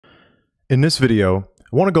In this video,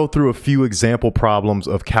 I want to go through a few example problems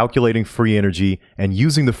of calculating free energy and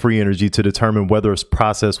using the free energy to determine whether a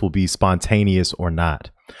process will be spontaneous or not.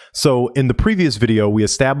 So in the previous video, we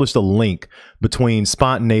established a link between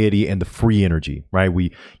spontaneity and the free energy, right?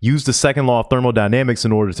 We used the second law of thermodynamics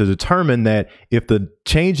in order to determine that if the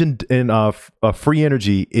change in free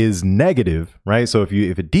energy is negative, right? So if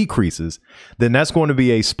it decreases, then that's going to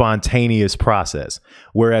be a spontaneous process,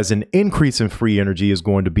 whereas an increase in free energy is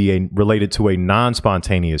going to be related to a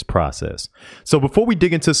non-spontaneous process. So before we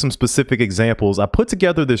dig into some specific examples, I put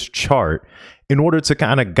together this chart in order to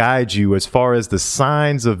kind of guide you as far as the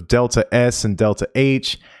signs of delta S and delta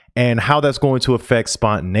H and how that's going to affect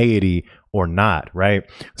spontaneity or not, right?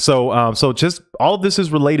 So just all of this is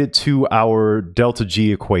related to our delta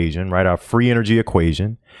G equation, right? Our free energy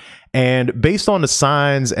equation. And based on the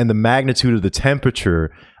signs and the magnitude of the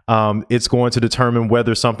temperature, it's going to determine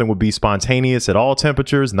whether something would be spontaneous at all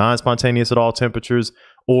temperatures, non-spontaneous at all temperatures,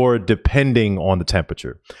 or depending on the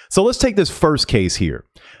temperature. So let's take this first case here.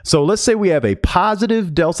 So let's say we have a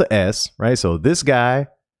positive delta S, right? So this guy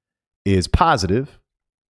is positive,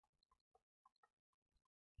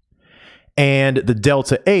 and the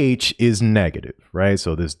delta H is negative, right?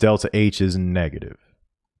 So this delta H is negative.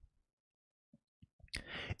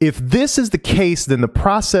 If this is the case, then the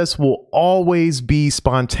process will always be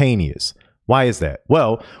spontaneous. Why is that?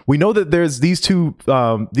 Well, we know that there's these two,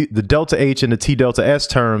 the delta H and the T delta S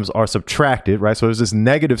terms are subtracted, right? So there's this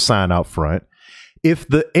negative sign out front. If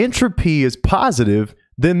the entropy is positive,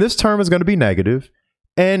 then this term is going to be negative.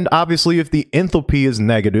 And obviously, if the enthalpy is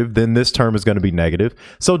negative, then this term is going to be negative.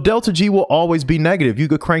 So delta G will always be negative. You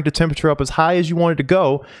could crank the temperature up as high as you want it to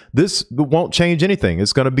go. This won't change anything.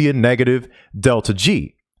 It's going to be a negative delta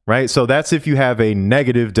G, right? So that's if you have a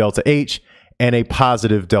negative delta H and a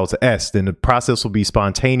positive delta S, then the process will be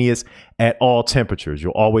spontaneous at all temperatures.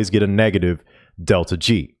 You'll always get a negative delta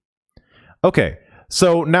G. Okay,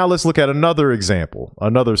 so now let's look at another example,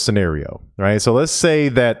 another scenario, right? So let's say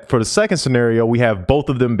that for the second scenario, we have both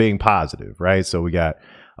of them being positive, right? So we got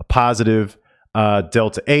a positive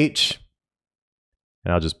delta H,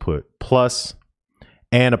 and I'll just put plus,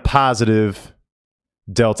 and a positive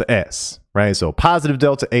delta S, right? So positive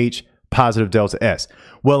delta H, positive delta S.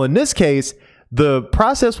 Well, in this case, the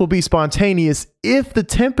process will be spontaneous if the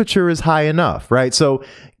temperature is high enough, right? So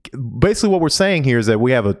basically what we're saying here is that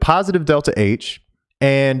we have a positive delta H,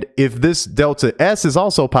 and if this delta S is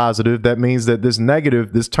also positive, that means that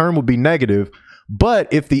this term will be negative. But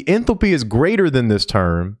if the enthalpy is greater than this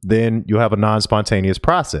term, then you'll have a non-spontaneous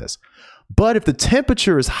process. But if the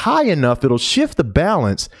temperature is high enough, it'll shift the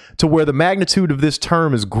balance to where the magnitude of this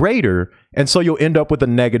term is greater, and so you'll end up with a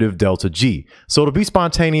negative delta G. So it'll be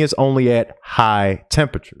spontaneous only at high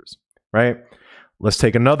temperatures, right? Let's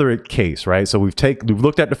take another case, right? So we've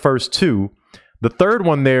looked at the first two. The third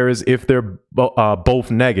one there is if they're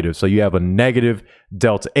both negative. So you have a negative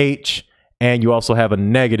delta H, and you also have a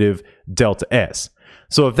negative delta S.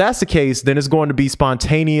 So if that's the case, then it's going to be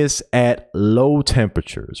spontaneous at low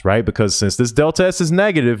temperatures, right? Because since this delta S is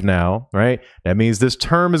negative now, right, that means this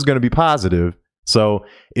term is going to be positive. So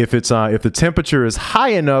if the temperature is high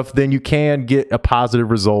enough, then you can get a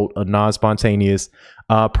positive result, a non-spontaneous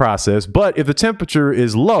process. But if the temperature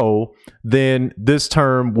is low, then this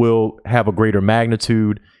term will have a greater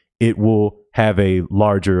magnitude. It will have a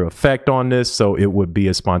larger effect on this, so it would be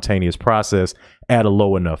a spontaneous process at a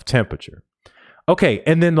low enough temperature. Okay,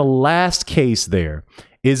 and then the last case there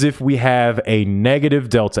is if we have a negative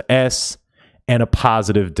delta S and a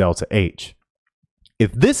positive delta H.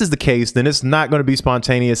 If this is the case, then it's not going to be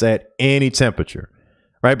spontaneous at any temperature,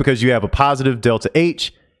 right? Because you have a positive delta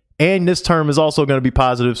H, and this term is also going to be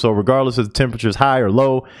positive. So regardless if the temperature is high or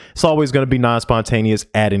low, it's always going to be non-spontaneous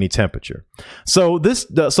at any temperature. So this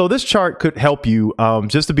chart could help you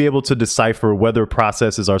just to be able to decipher whether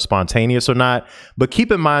processes are spontaneous or not. But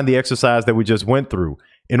keep in mind the exercise that we just went through.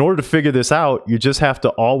 In order to figure this out, you just have to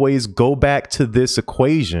always go back to this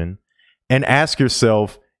equation and ask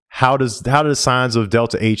yourself, how do the signs of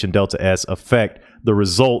delta H and delta S affect the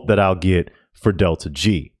result that I'll get for delta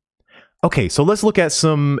G? Okay, so let's look at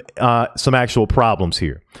some actual problems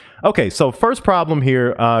here. Okay, so first problem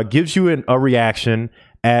here gives you a reaction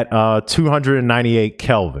at 298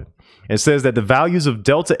 Kelvin. It says that the values of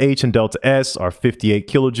delta H and delta S are 58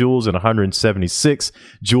 kilojoules and 176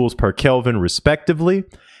 joules per Kelvin respectively.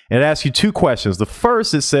 And it asks you two questions. The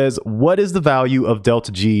first, it says, what is the value of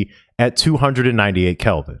delta G at 298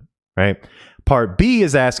 Kelvin, right? Part B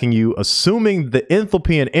is asking you, assuming the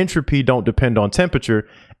enthalpy and entropy don't depend on temperature,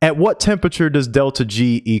 at what temperature does delta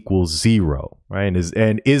G equal 0, right?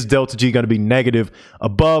 And is delta G going to be negative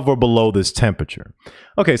above or below this temperature?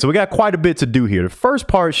 Okay, so we got quite a bit to do here. The first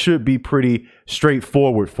part should be pretty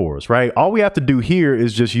straightforward for us, right? All we have to do here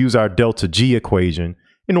is just use our delta G equation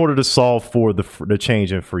in order to solve for the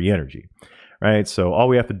change in free energy, right? So all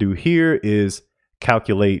we have to do here is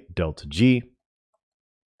calculate delta G.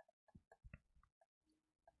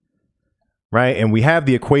 Right, and we have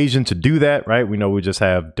the equation to do that, right? We know we just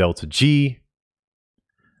have delta G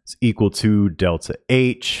is equal to delta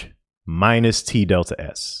H minus T delta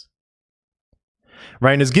S.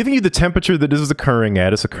 Right, and it's giving you the temperature that this is occurring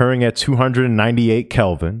at. It's occurring at 298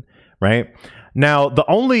 Kelvin, right? Now, the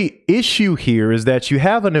only issue here is that you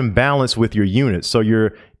have an imbalance with your units. So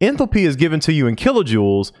your enthalpy is given to you in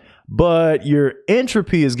kilojoules, but your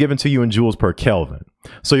entropy is given to you in joules per Kelvin.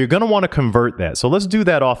 So you're going to want to convert that. So let's do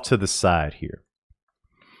that off to the side here.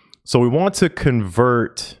 So we want to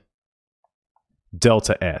convert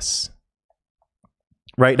delta S.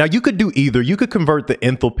 Right, now you could do either. You could convert the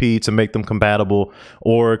enthalpy to make them compatible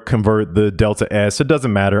or convert the delta S. It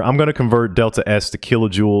doesn't matter. I'm going to convert delta S to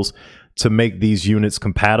kilojoules to make these units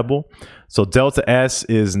compatible. So delta S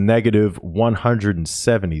is negative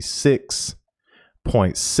 176.6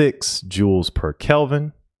 joules per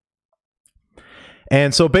Kelvin.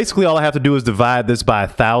 And so basically all I have to do is divide this by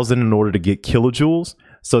 1,000 in order to get kilojoules.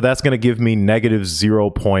 So that's going to give me negative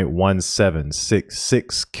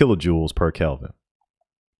 0.1766 kilojoules per Kelvin.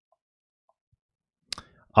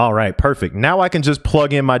 All right, perfect. Now I can just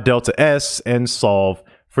plug in my delta S and solve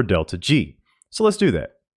for delta G. So let's do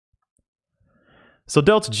that. So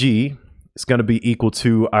delta G is going to be equal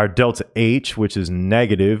to our delta H, which is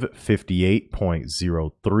negative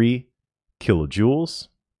 58.03 kilojoules,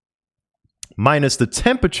 minus the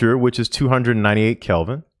temperature, which is 298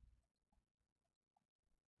 Kelvin,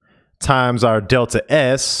 times our delta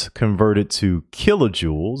S converted to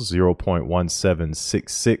kilojoules,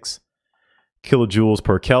 0.1766 kilojoules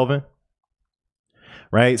per Kelvin.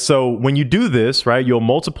 Right, so when you do this, right, you'll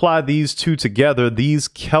multiply these two together. These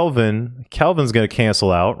Kelvin's going to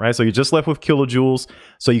cancel out, right? So you're just left with kilojoules.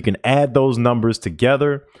 So you can add those numbers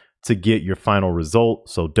together to get your final result.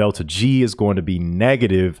 So delta G is going to be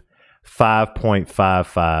negative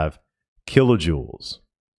 5.55 kilojoules.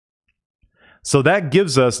 So that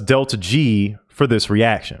gives us delta G for this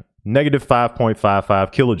reaction, negative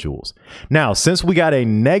 5.55 kilojoules. Now, since we got a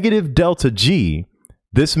negative delta G,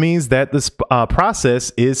 this means that this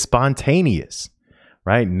process is spontaneous,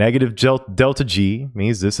 right? Negative delta G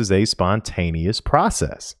means this is a spontaneous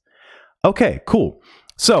process. Okay, cool.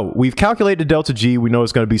 So we've calculated delta G. We know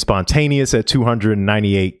it's going to be spontaneous at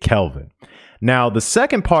 298 Kelvin. Now, the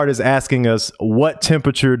second part is asking us what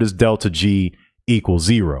temperature does delta G equal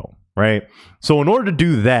 0, right? So in order to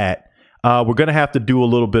do that, we're going to have to do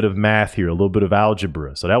a little bit of math here, a little bit of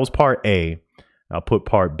algebra. So that was part A. I'll put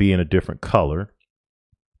part B in a different color.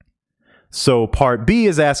 So part B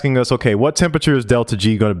is asking us, okay, what temperature is delta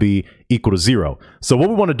G going to be equal to 0? So what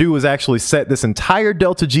we want to do is actually set this entire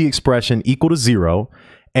delta G expression equal to 0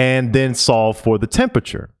 and then solve for the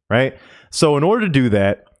temperature, right? So in order to do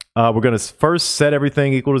that, we're going to first set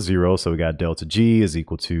everything equal to 0. So we got delta G is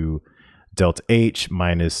equal to delta H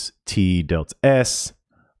minus T delta S.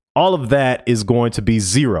 All of that is going to be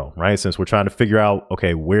 0, right? Since we're trying to figure out,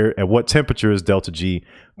 okay, at what temperature is delta G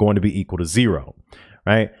going to be equal to 0,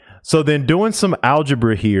 right? So then doing some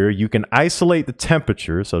algebra here, you can isolate the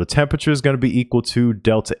temperature. So the temperature is going to be equal to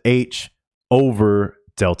delta H over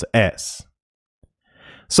delta S.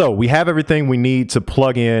 So we have everything we need to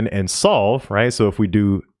plug in and solve, right? So if we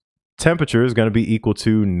do temperature is going to be equal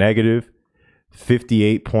to negative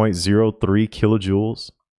 58.03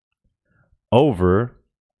 kilojoules over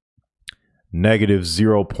negative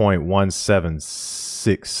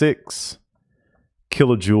 0.1766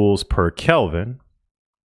 kilojoules per Kelvin.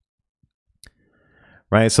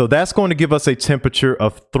 Right, so that's going to give us a temperature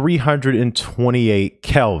of 328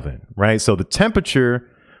 Kelvin, right? So the temperature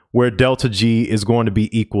where delta G is going to be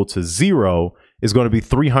equal to 0 is going to be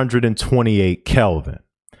 328 Kelvin.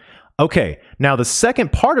 Okay, now the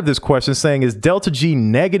second part of this question is saying, is delta G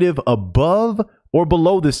negative above or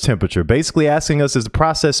below this temperature? Basically asking us, is the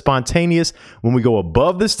process spontaneous when we go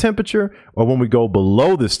above this temperature or when we go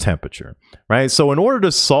below this temperature, right? So in order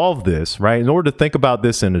to solve this, right, in order to think about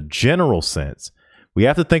this in a general sense, we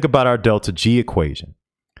have to think about our delta G equation,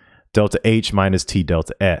 delta H minus T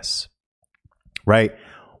delta S, right?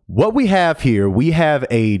 What we have here, we have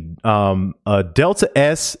a delta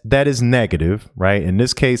S that is negative, right? In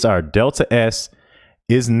this case, our delta S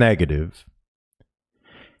is negative,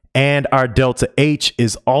 and our delta H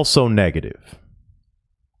is also negative,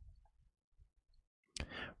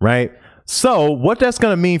 right? So what that's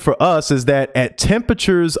going to mean for us is that at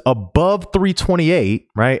temperatures above 328,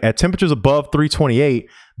 right? At temperatures above 328,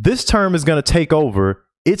 this term is going to take over.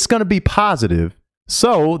 It's going to be positive.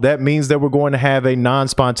 So that means that we're going to have a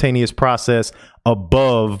non-spontaneous process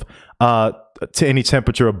above to any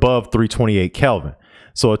temperature above 328 Kelvin.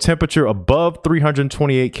 So a temperature above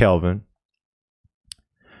 328 Kelvin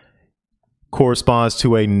corresponds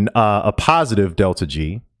to a positive delta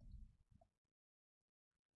G.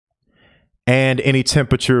 And any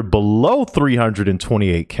temperature below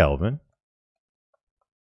 328 Kelvin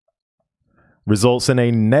results in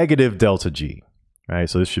a negative delta G, right?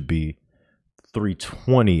 So this should be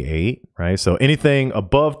 328, right? So anything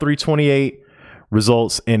above 328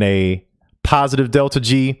 results in a positive delta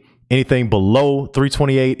G. Anything below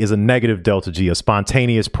 328 is a negative delta G, a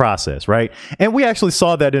spontaneous process, right? And we actually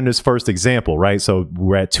saw that in this first example, right? So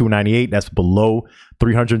we're at 298, that's below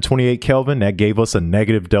 328 Kelvin. That gave us a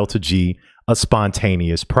negative delta G, a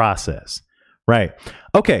spontaneous process, right?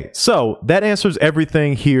 Okay, so that answers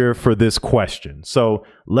everything here for this question. So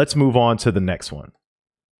let's move on to the next one.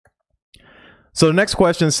 So the next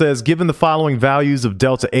question says, given the following values of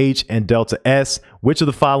delta H and delta S, which of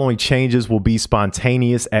the following changes will be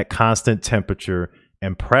spontaneous at constant temperature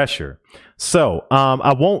and pressure? So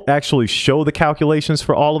I won't actually show the calculations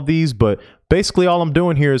for all of these, but basically all I'm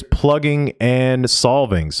doing here is plugging and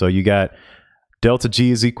solving. So you got delta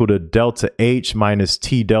G is equal to delta H minus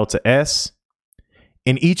T delta S.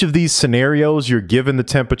 In each of these scenarios, you're given the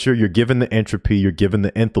temperature, you're given the entropy, you're given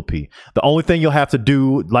the enthalpy. The only thing you'll have to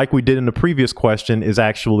do, like we did in the previous question, is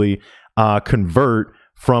actually convert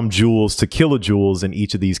from joules to kilojoules in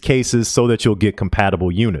each of these cases so that you'll get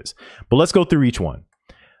compatible units. But let's go through each one.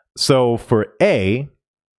 So for A,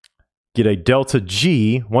 get a delta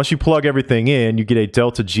G. Once you plug everything in, you get a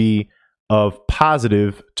delta G of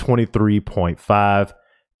positive 23.5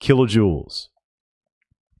 kilojoules.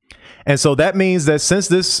 And so that means that since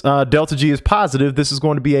this delta G is positive, this is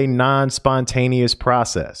going to be a non-spontaneous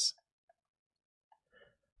process,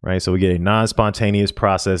 right? So we get a non-spontaneous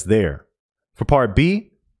process there. For part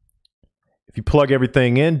B, if you plug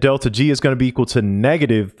everything in, delta G is going to be equal to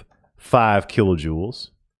negative 5 kilojoules.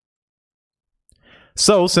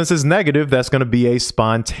 So since it's negative, that's going to be a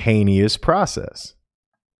spontaneous process.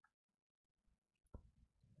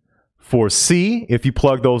 For C, if you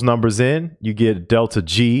plug those numbers in, you get delta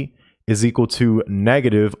G is equal to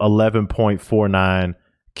negative 11.49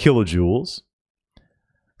 kilojoules.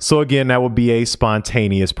 So again, that would be a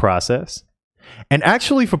spontaneous process. And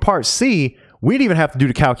actually for part C, we didn't even have to do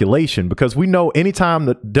the calculation because we know anytime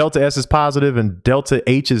the delta S is positive and delta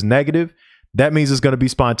H is negative, that means it's going to be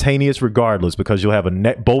spontaneous regardless because you'll have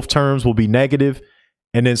both terms will be negative.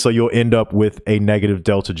 And then so you'll end up with a negative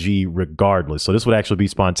delta G regardless. So this would actually be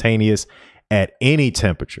spontaneous at any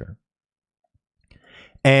temperature.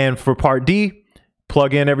 And for part D,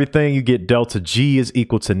 plug in everything, you get delta G is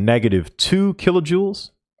equal to negative 2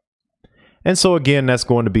 kilojoules. And so again, that's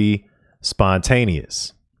going to be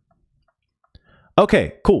spontaneous.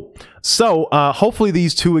 Okay, cool. So hopefully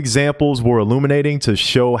these two examples were illuminating to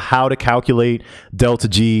show how to calculate delta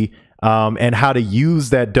G and how to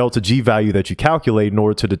use that delta G value that you calculate in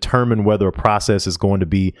order to determine whether a process is going to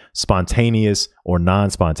be spontaneous or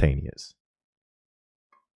non-spontaneous.